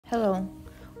Hello,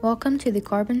 welcome to the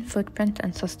Carbon Footprint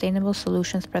and Sustainable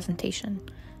Solutions presentation,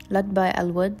 led by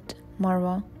Alwood,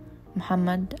 Marwa,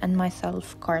 Muhammad, and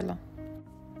myself, Carla.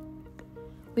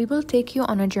 We will take you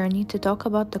on a journey to talk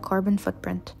about the carbon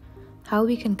footprint, how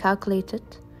we can calculate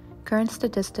it, current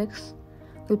statistics.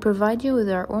 We provide you with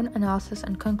our own analysis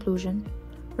and conclusion,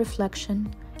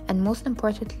 reflection, and most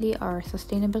importantly, our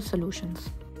sustainable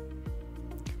solutions.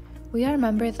 We are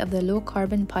members of the Low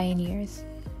Carbon Pioneers.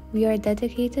 We are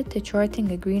dedicated to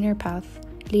charting a greener path,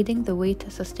 leading the way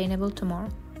to sustainable tomorrow.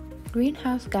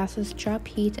 Greenhouse gases trap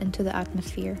heat into the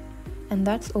atmosphere, and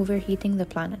that's overheating the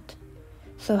planet.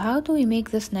 So how do we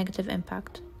make this negative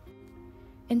impact?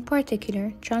 In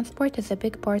particular, transport is a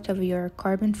big part of your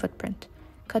carbon footprint.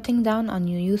 Cutting down on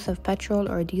your use of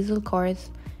petrol or diesel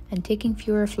cars and taking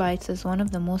fewer flights is one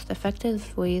of the most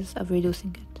effective ways of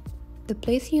reducing it. The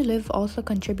place you live also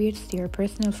contributes to your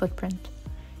personal footprint.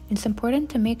 It's important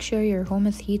to make sure your home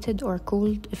is heated or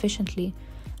cooled efficiently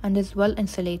and is well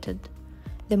insulated.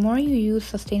 The more you use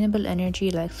sustainable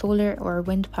energy like solar or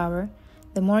wind power,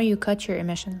 the more you cut your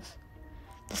emissions.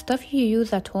 The stuff you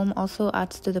use at home also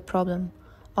adds to the problem.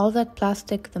 All that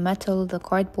plastic, the metal, the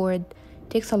cardboard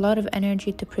takes a lot of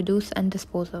energy to produce and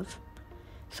dispose of.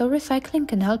 So recycling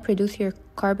can help reduce your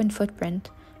carbon footprint,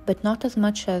 but not as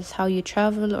much as how you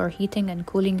travel or heating and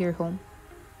cooling your home.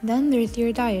 Then there's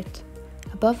your diet.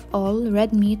 Above all,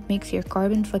 red meat makes your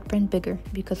carbon footprint bigger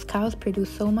because cows produce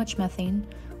so much methane,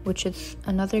 which is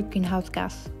another greenhouse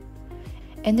gas.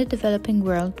 In the developing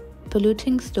world,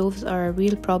 polluting stoves are a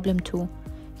real problem too,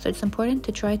 so it's important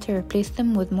to try to replace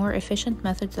them with more efficient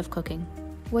methods of cooking.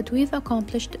 What we've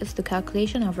accomplished is the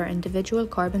calculation of our individual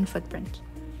carbon footprint.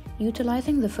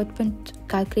 Utilizing the Footprint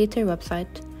Calculator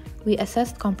website, we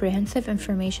assessed comprehensive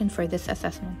information for this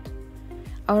assessment.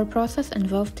 Our process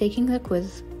involved taking the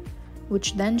quiz,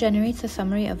 which then generates a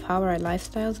summary of how our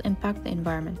lifestyles impact the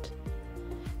environment.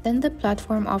 Then the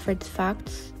platform offered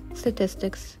facts,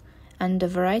 statistics, and a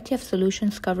variety of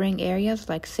solutions covering areas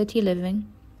like city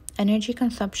living, energy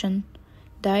consumption,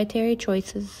 dietary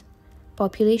choices,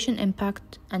 population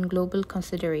impact, and global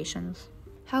considerations.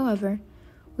 However,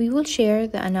 we will share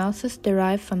the analysis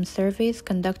derived from surveys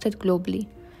conducted globally,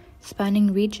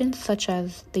 spanning regions such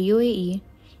as the UAE,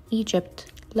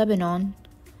 Egypt, Lebanon,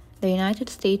 the United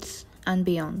States, and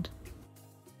beyond.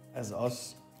 As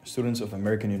us, students of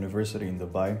American University in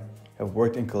Dubai, have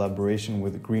worked in collaboration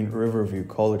with Green Riverview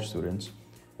College students,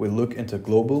 we look into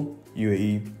global,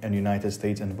 UAE, and United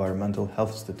States environmental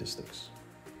health statistics.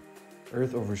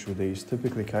 Earth overshoot day is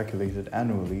typically calculated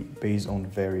annually based on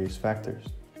various factors,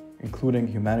 including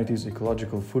humanity's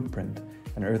ecological footprint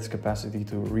and Earth's capacity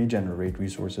to regenerate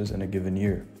resources in a given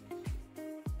year.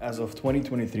 As of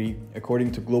 2023,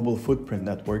 according to Global Footprint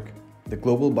Network, the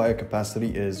global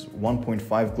biocapacity is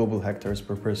 1.5 global hectares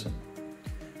per person.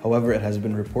 However, it has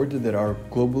been reported that our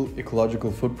global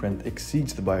ecological footprint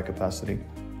exceeds the biocapacity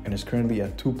and is currently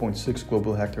at 2.6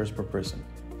 global hectares per person,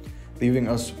 leaving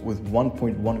us with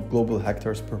 1.1 global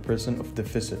hectares per person of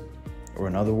deficit, or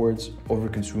in other words,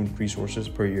 overconsumed resources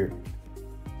per year.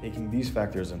 Taking these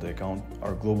factors into account,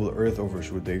 our global Earth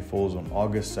overshoot day falls on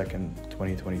August 2nd,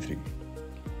 2023.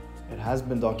 It has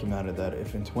been documented that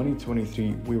if in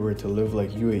 2023 we were to live like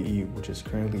UAE, which is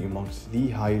currently amongst the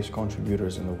highest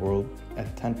contributors in the world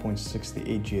at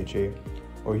 10.68 GHA,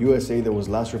 or USA that was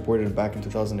last reported back in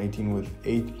 2018 with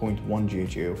 8.1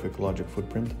 GHA of ecologic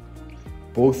footprint,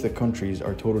 both the countries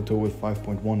are toe-to-toe with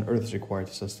 5.1 Earths required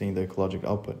to sustain the ecologic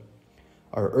output.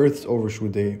 Our Earth's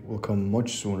overshoot day will come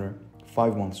much sooner,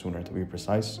 5 months sooner to be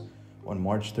precise, on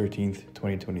March 13th,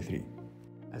 2023.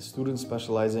 As students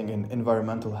specializing in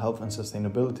environmental health and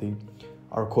sustainability,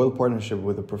 our COIL partnership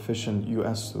with the proficient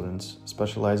US students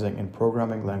specializing in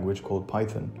programming language called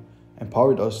Python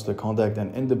empowered us to conduct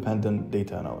an independent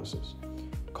data analysis,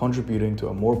 contributing to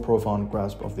a more profound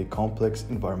grasp of the complex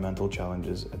environmental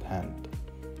challenges at hand.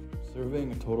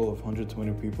 Surveying a total of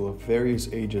 120 people of various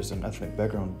ages and ethnic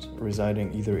backgrounds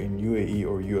residing either in UAE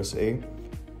or USA,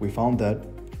 we found that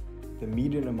the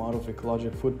median amount of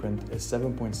ecologic footprint is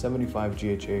 7.75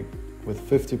 GHA with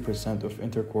 50% of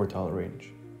interquartile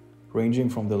range, ranging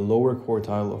from the lower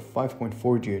quartile of 5.4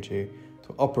 GHA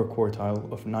to upper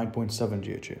quartile of 9.7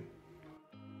 GHA.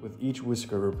 With each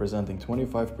whisker representing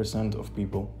 25% of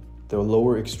people, the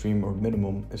lower extreme or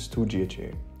minimum is 2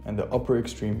 GHA, and the upper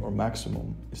extreme or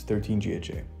maximum is 13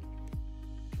 GHA.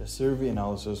 The survey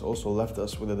analysis also left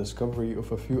us with a discovery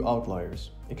of a few outliers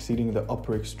exceeding the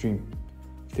upper extreme,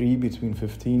 3 between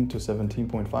 15 to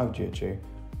 17.5 GHA,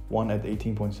 1 at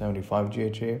 18.75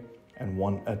 GHA, and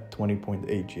 1 at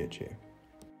 20.8 GHA.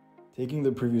 Taking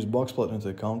the previous box plot into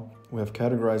account, we have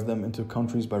categorized them into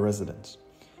countries by residence.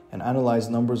 and analyzed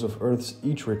numbers of Earths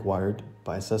each required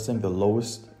by assessing the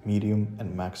lowest, medium,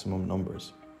 and maximum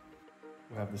numbers.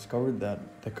 We have discovered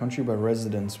that the country by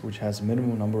residence which has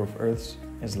minimum number of Earths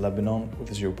is Lebanon with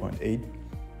 0.8,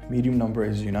 medium number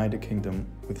is United Kingdom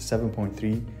with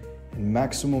 7.3, and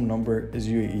maximum number is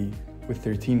UAE with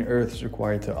 13 Earths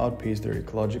required to outpace their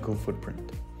ecological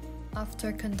footprint.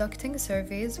 After conducting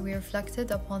surveys, we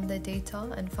reflected upon the data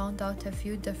and found out a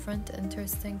few different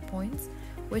interesting points,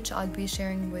 which I'll be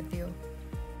sharing with you.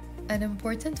 An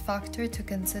important factor to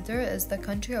consider is the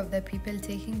country of the people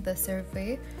taking the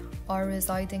survey are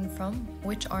residing from,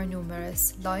 which are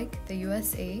numerous, like the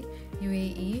USA,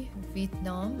 UAE,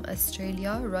 Vietnam,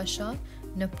 Australia, Russia,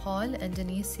 Nepal,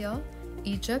 Indonesia,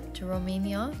 Egypt,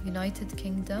 Romania, United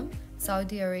Kingdom,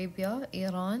 Saudi Arabia,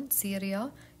 Iran,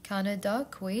 Syria, Canada,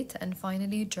 Kuwait, and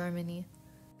finally Germany.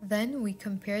 Then we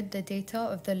compared the data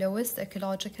of the lowest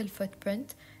ecological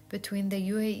footprint between the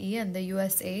UAE and the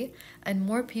USA, and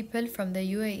more people from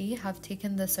the UAE have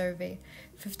taken the survey.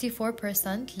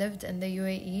 54% lived in the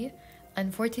UAE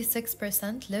and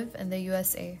 46% live in the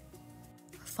USA.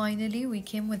 Finally, we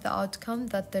came with the outcome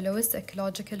that the lowest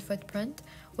ecological footprint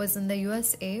was in the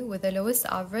USA with the lowest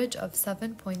average of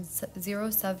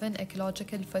 7.07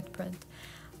 ecological footprint,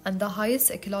 and the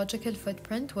highest ecological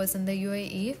footprint was in the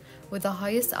UAE with the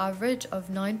highest average of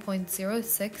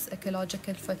 9.06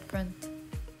 ecological footprint.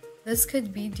 This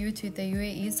could be due to the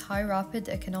UAE's high rapid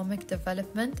economic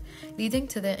development, leading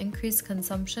to the increased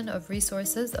consumption of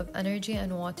resources of energy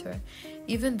and water,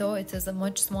 even though it is a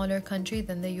much smaller country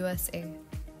than the USA.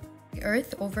 The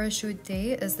Earth Overshoot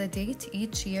Day is the date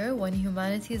each year when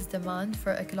humanity's demand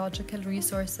for ecological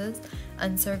resources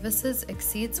and services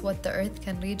exceeds what the Earth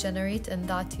can regenerate in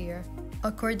that year.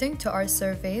 According to our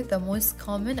survey, the most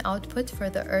common output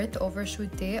for the Earth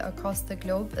Overshoot Day across the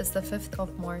globe is the 5th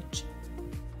of March.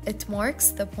 It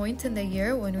marks the point in the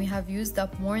year when we have used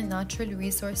up more natural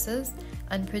resources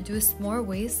and produced more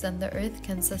waste than the Earth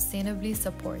can sustainably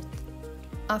support.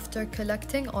 After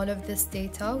collecting all of this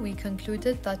data, we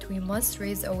concluded that we must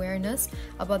raise awareness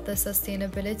about the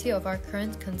sustainability of our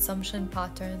current consumption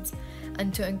patterns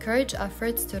and to encourage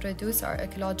efforts to reduce our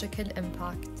ecological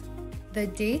impact. The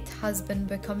date has been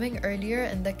becoming earlier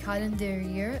in the calendar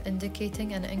year,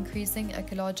 indicating an increasing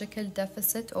ecological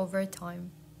deficit over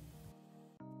time.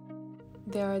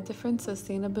 There are different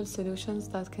sustainable solutions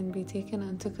that can be taken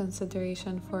into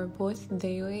consideration for both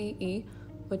the UAE,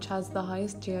 which has the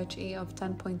highest GHG of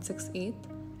 10.68,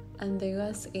 and the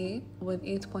USA with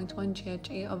 8.1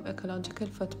 GHG of ecological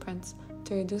footprints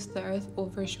to reduce the Earth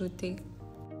Overshoot Day.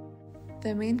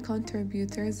 The main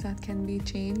contributors that can be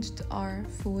changed are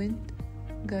food,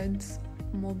 goods,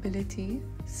 mobility,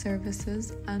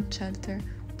 services, and shelter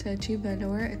to achieve a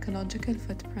lower ecological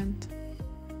footprint.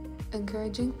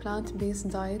 Encouraging plant-based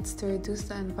diets to reduce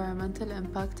the environmental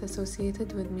impact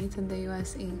associated with meat in the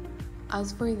USA.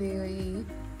 As for the UAE,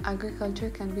 agriculture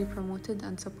can be promoted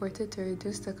and supported to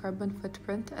reduce the carbon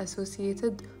footprint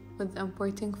associated with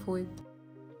importing food.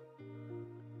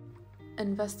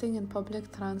 Investing in public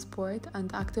transport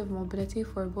and active mobility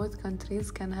for both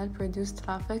countries can help reduce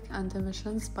traffic and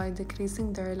emissions by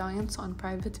decreasing the reliance on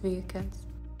private vehicles.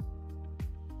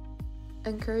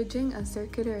 Encouraging a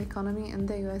circular economy in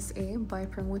the USA by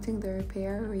promoting the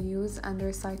repair, reuse, and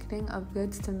recycling of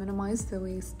goods to minimize the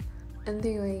waste. In the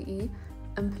UAE,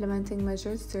 implementing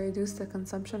measures to reduce the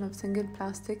consumption of single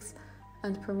plastics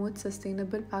and promote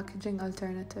sustainable packaging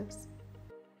alternatives.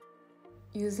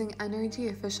 Using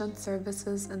energy-efficient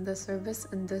services in the service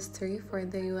industry for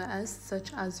the US,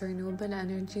 such as renewable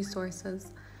energy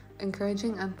sources.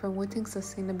 Encouraging and promoting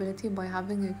sustainability by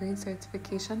having a green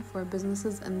certification for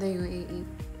businesses in the UAE.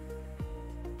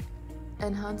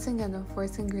 Enhancing and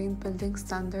enforcing green building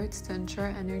standards to ensure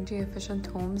energy-efficient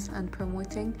homes and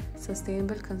promoting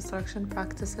sustainable construction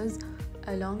practices,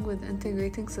 along with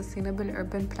integrating sustainable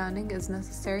urban planning, is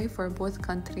necessary for both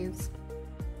countries.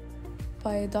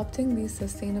 By adopting these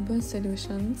sustainable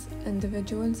solutions,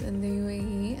 individuals in the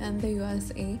UAE and the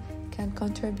USA can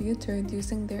contribute to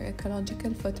reducing their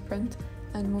ecological footprint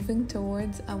and moving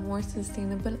towards a more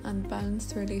sustainable and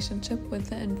balanced relationship with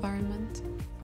the environment.